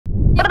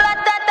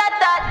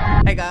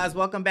guys,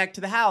 welcome back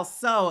to the house.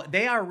 So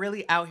they are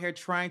really out here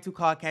trying to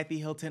call Kathy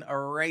Hilton a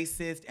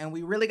racist, and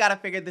we really got to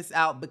figure this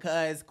out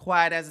because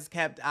quiet as it's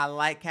kept, I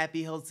like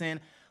Kathy Hilton.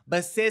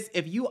 But sis,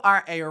 if you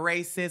are a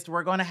racist,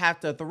 we're going to have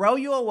to throw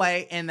you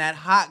away in that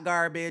hot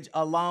garbage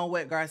along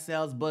with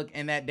Garcelle's book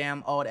and that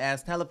damn old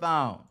ass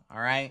telephone.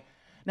 All right.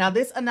 Now,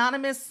 this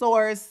anonymous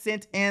source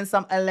sent in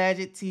some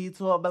alleged tea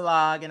to a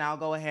blog, and I'll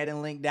go ahead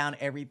and link down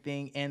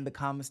everything in the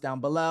comments down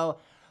below.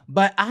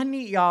 But I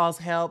need y'all's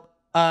help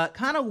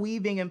kind of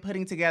weaving and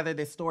putting together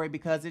this story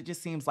because it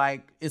just seems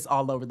like it's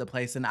all over the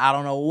place and I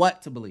don't know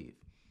what to believe.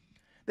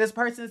 This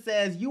person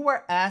says, you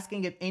were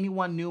asking if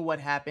anyone knew what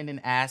happened in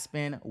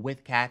Aspen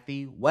with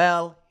Kathy.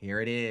 Well,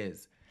 here it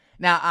is.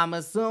 Now, I'm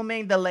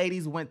assuming the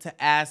ladies went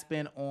to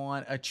Aspen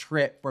on a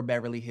trip for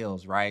Beverly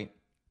Hills, right?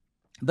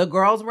 The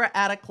girls were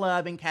at a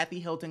club and Kathy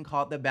Hilton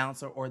called the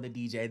bouncer or the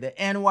DJ the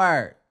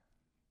N-word.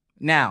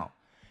 Now,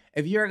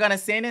 if you're going to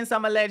send in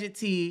some alleged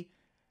tea,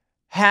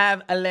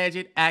 have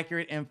alleged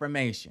accurate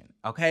information,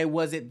 okay?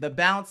 Was it the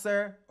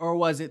bouncer or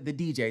was it the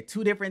DJ?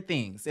 Two different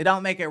things. It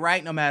don't make it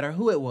right no matter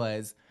who it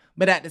was.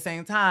 But at the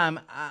same time,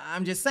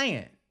 I'm just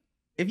saying,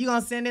 if you're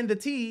going to send in the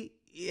tea,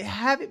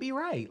 have it be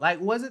right.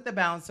 Like, was it the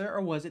bouncer or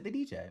was it the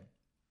DJ?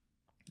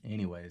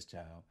 Anyways,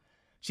 child.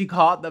 She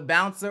called the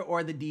bouncer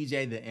or the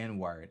DJ the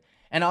N-word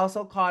and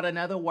also called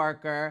another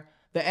worker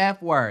the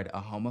F-word,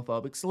 a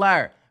homophobic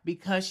slur,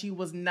 because she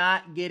was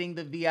not getting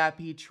the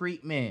VIP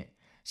treatment.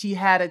 She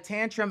had a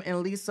tantrum and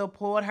Lisa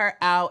pulled her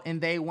out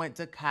and they went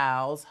to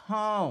Kyle's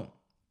home.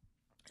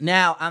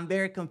 Now, I'm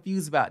very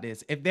confused about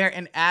this. If they're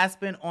in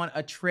Aspen on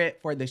a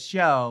trip for the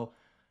show,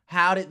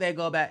 how did they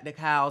go back to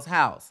Kyle's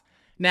house?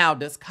 Now,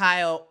 does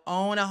Kyle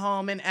own a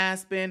home in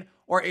Aspen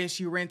or is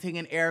she renting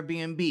an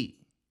Airbnb?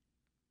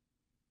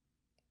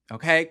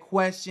 Okay,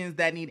 questions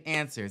that need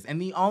answers. And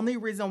the only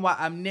reason why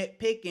I'm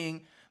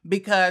nitpicking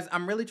because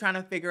I'm really trying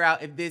to figure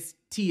out if this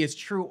tea is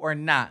true or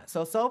not.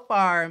 So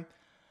far,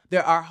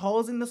 there are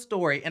holes in the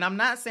story, and I'm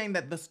not saying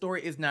that the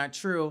story is not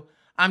true.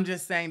 I'm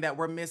just saying that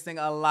we're missing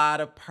a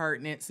lot of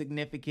pertinent,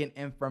 significant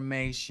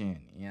information.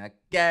 Yeah,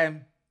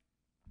 okay.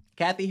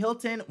 Kathy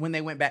Hilton, when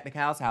they went back to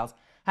Kyle's house,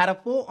 had a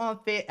full-on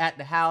fit at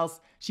the house.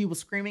 She was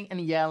screaming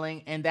and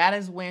yelling, and that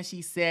is when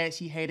she said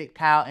she hated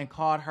Kyle and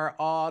called her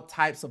all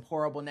types of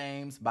horrible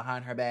names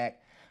behind her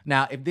back.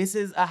 Now, if this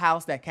is a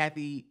house that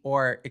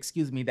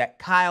that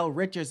Kyle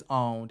Richards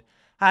owned,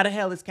 how the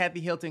hell is Kathy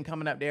Hilton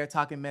coming up there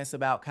talking mess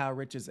about Kyle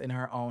Richards in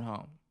her own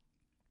home?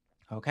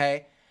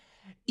 Okay?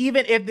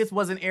 Even if this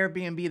was an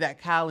Airbnb that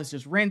Kyle is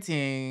just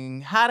renting,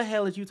 how the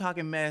hell is you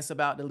talking mess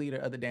about the leader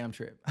of the damn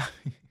trip?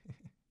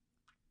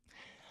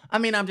 I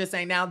mean, I'm just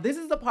saying. Now, this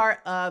is the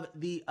part of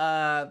the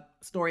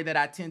story that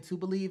I tend to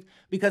believe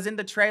because in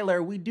the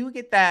trailer, we do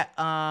get that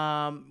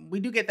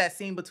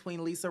scene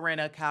between Lisa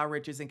Rinna, Kyle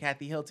Richards, and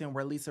Kathy Hilton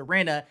where Lisa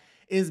Rinna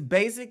is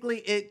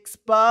basically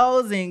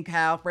exposing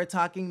Kyle for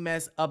talking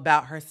mess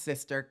about her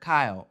sister,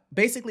 Kyle.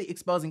 Basically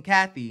exposing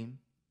Kathy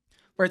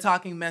for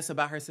talking mess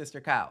about her sister,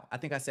 Kyle. I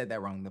think I said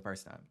that wrong the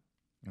first time,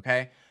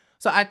 okay?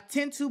 So I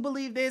tend to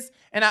believe this,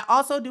 and I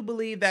also do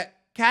believe that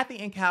Kathy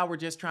and Kyle were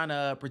just trying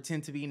to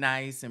pretend to be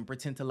nice and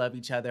pretend to love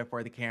each other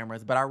for the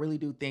cameras, but I really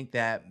do think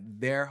that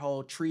their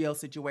whole trio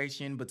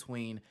situation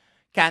between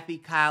Kathy,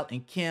 Kyle,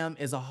 and Kim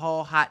is a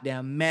whole hot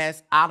damn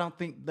mess. I don't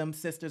think them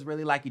sisters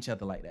really like each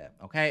other like that,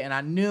 okay? And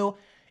I knew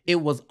it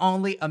was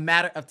only a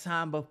matter of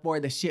time before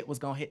the shit was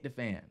gonna hit the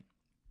fan.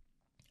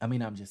 I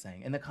mean, I'm just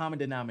saying. And the common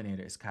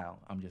denominator is Kyle.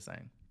 I'm just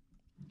saying.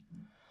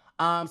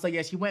 So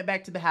yeah, she went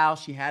back to the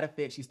house. She had a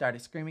fit. She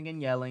started screaming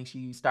and yelling.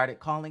 She started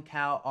calling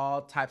Kyle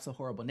all types of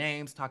horrible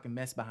names, talking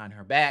mess behind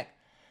her back.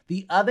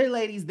 The other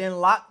ladies then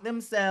locked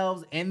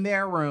themselves in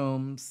their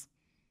rooms.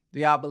 Do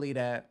y'all believe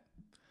that?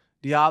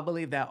 Do y'all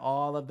believe that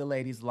all of the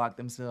ladies locked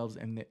themselves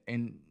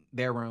in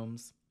their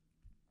rooms?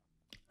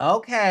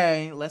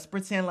 Okay, let's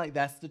pretend like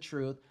that's the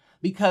truth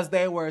because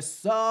they were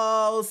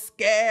so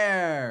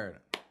scared.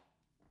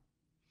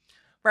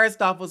 First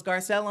off, was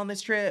Garcelle on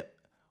this trip?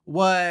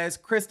 Was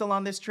Crystal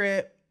on this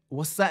trip?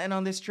 Was Sutton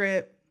on this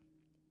trip?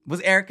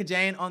 Was Erica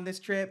Jane on this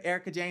trip?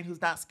 Erica Jane, who's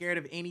not scared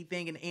of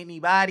anything and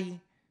anybody.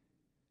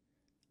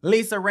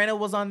 Lisa Rinna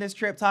was on this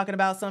trip talking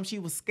about something. She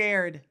was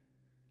scared.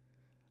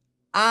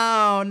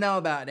 I don't know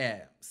about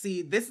that.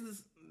 See, this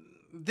is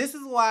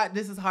why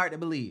this is hard to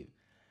believe.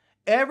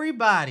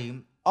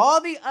 Everybody,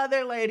 all the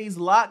other ladies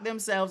locked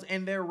themselves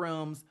in their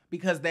rooms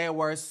because they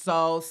were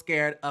so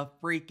scared of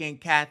freaking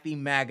Kathy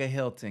MAGA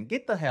Hilton.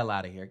 Get the hell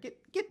out of here.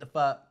 Get the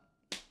fuck.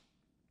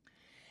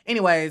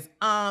 Anyways,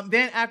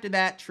 then after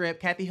that trip,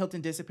 Kathy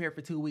Hilton disappeared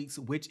for 2 weeks,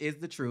 which is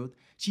the truth.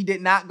 She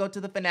did not go to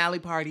the finale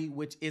party,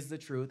 which is the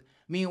truth.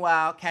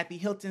 Meanwhile, Kathy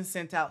Hilton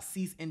sent out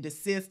cease and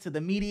desist to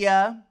the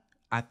media.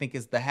 I think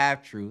it's the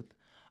half-truth.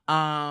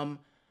 For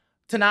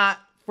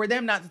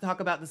them not to talk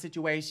about the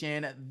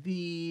situation.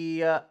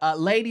 The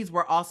ladies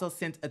were also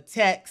sent a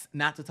text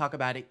not to talk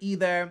about it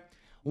either.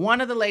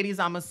 One of the ladies,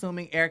 I'm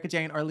assuming Erica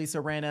Jane or Lisa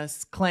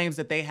Rinna, claims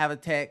that they have a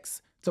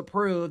text to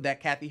prove that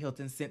Kathy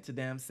Hilton sent to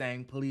them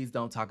saying, please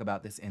don't talk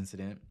about this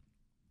incident.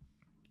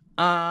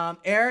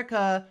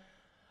 Erica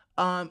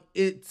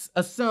It's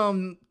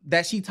assumed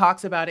that she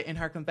talks about it in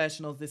her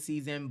confessionals this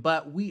season,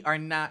 but we are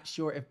not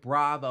sure if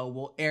Bravo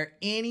will air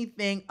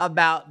anything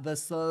about the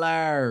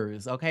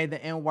slurs, okay?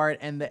 The N word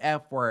and the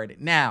F word.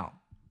 Now,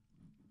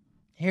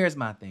 here's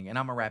my thing, and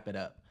I'm gonna wrap it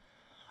up.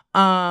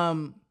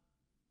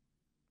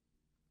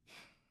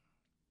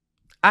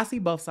 I see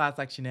both sides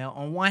like Chanel.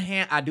 On one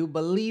hand, I do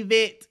believe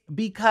it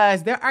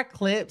because there are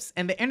clips,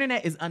 and the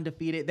internet is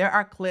undefeated. There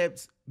are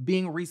clips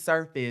being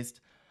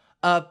resurfaced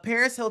of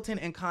Paris Hilton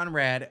and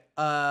Conrad,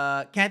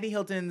 Kathy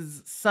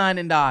Hilton's son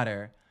and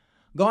daughter,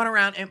 going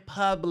around in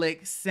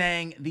public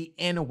saying the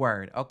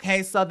N-word,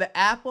 okay? So the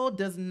apple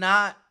does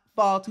not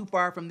fall too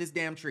far from this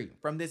damn tree,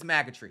 from this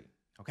MAGA tree,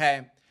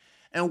 okay?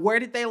 And where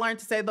did they learn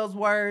to say those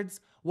words?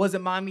 Was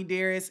it Mommy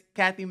Dearest,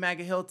 Kathy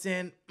MAGA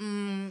Hilton?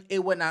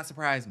 It would not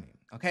surprise me,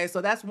 okay?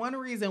 So that's one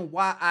reason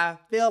why I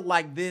feel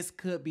like this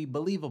could be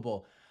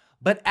believable.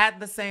 But at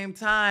the same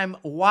time,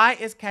 why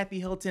is Kathy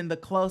Hilton the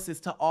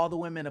closest to all the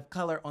women of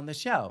color on the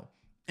show,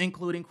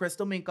 including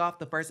Crystal Minkoff,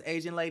 the first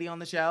Asian lady on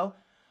the show,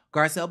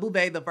 Garcelle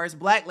Bouvet, the first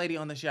Black lady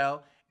on the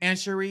show, and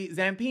Cherie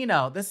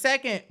Zampino, the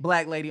second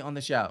Black lady on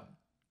the show?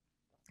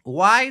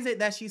 Why is it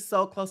that she's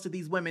so close to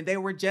these women? They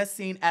were just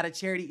seen at a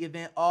charity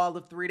event all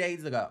of 3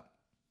 days ago.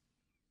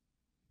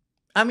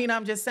 I mean,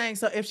 I'm just saying,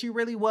 so if she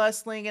really was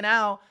slinging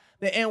out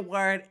the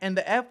N-word and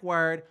the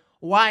F-word,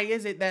 why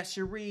is it that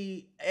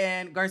Cherie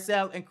and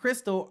Garcelle and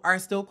Crystal are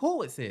still cool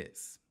with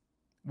sis?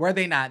 Were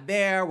they not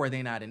there? Were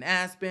they not in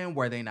Aspen?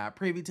 Were they not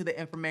privy to the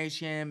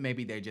information?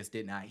 Maybe they just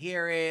did not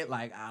hear it.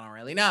 Like, I don't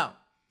really know.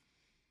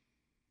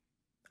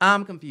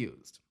 I'm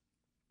confused.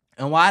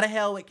 And why the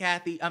hell with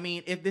Kathy? I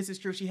mean, if this is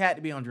true, she had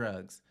to be on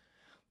drugs.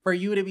 For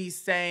you to be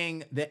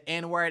saying the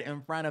N-word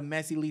in front of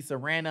Messy Lisa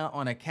Rinna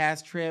on a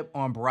cast trip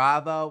on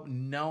Bravo,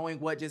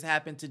 knowing what just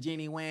happened to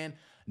Jenny Wynn,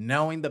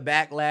 knowing the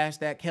backlash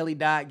that Kelly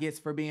Dodd gets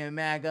for being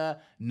MAGA,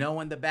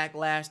 knowing the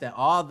backlash that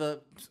all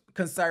the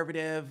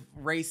conservative,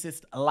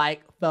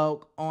 racist-like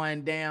folk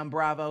on damn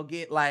Bravo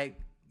get, like,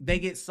 they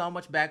get so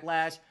much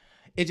backlash.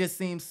 It just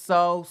seems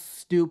so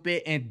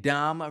stupid and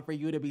dumb for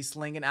you to be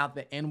slinging out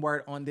the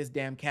N-word on this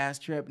damn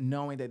cast trip,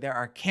 knowing that there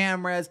are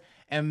cameras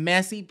and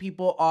messy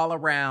people all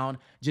around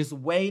just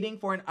waiting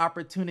for an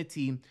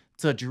opportunity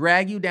to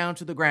drag you down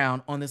to the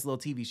ground on this little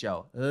TV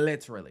show,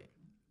 literally.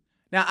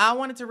 Now, I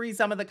wanted to read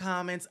some of the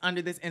comments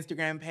under this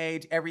Instagram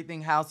page,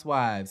 Everything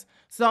Housewives.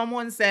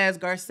 Someone says,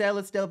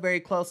 Garcelle is still very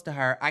close to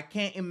her. I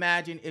can't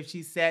imagine if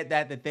she said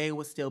that they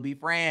would still be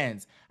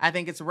friends. I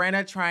think it's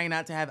Rinna trying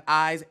not to have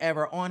eyes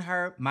ever on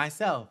her,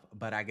 myself,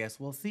 but I guess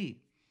we'll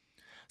see.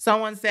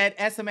 Someone said,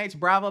 SMH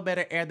Bravo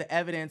better air the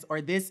evidence or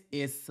this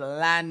is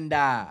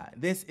slander.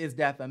 This is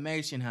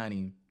defamation,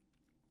 honey.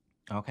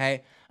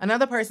 Okay.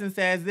 Another person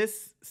says,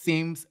 this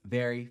seems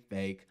very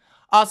fake.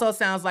 Also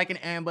sounds like an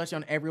ambush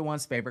on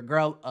everyone's favorite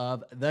girl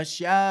of the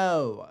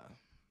show.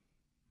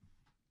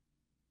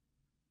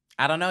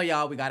 I don't know,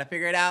 y'all. We got to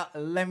figure it out.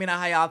 Let me know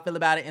how y'all feel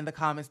about it in the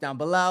comments down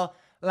below.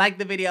 Like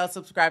the video,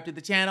 subscribe to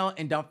the channel,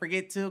 and don't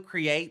forget to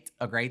create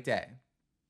a great day.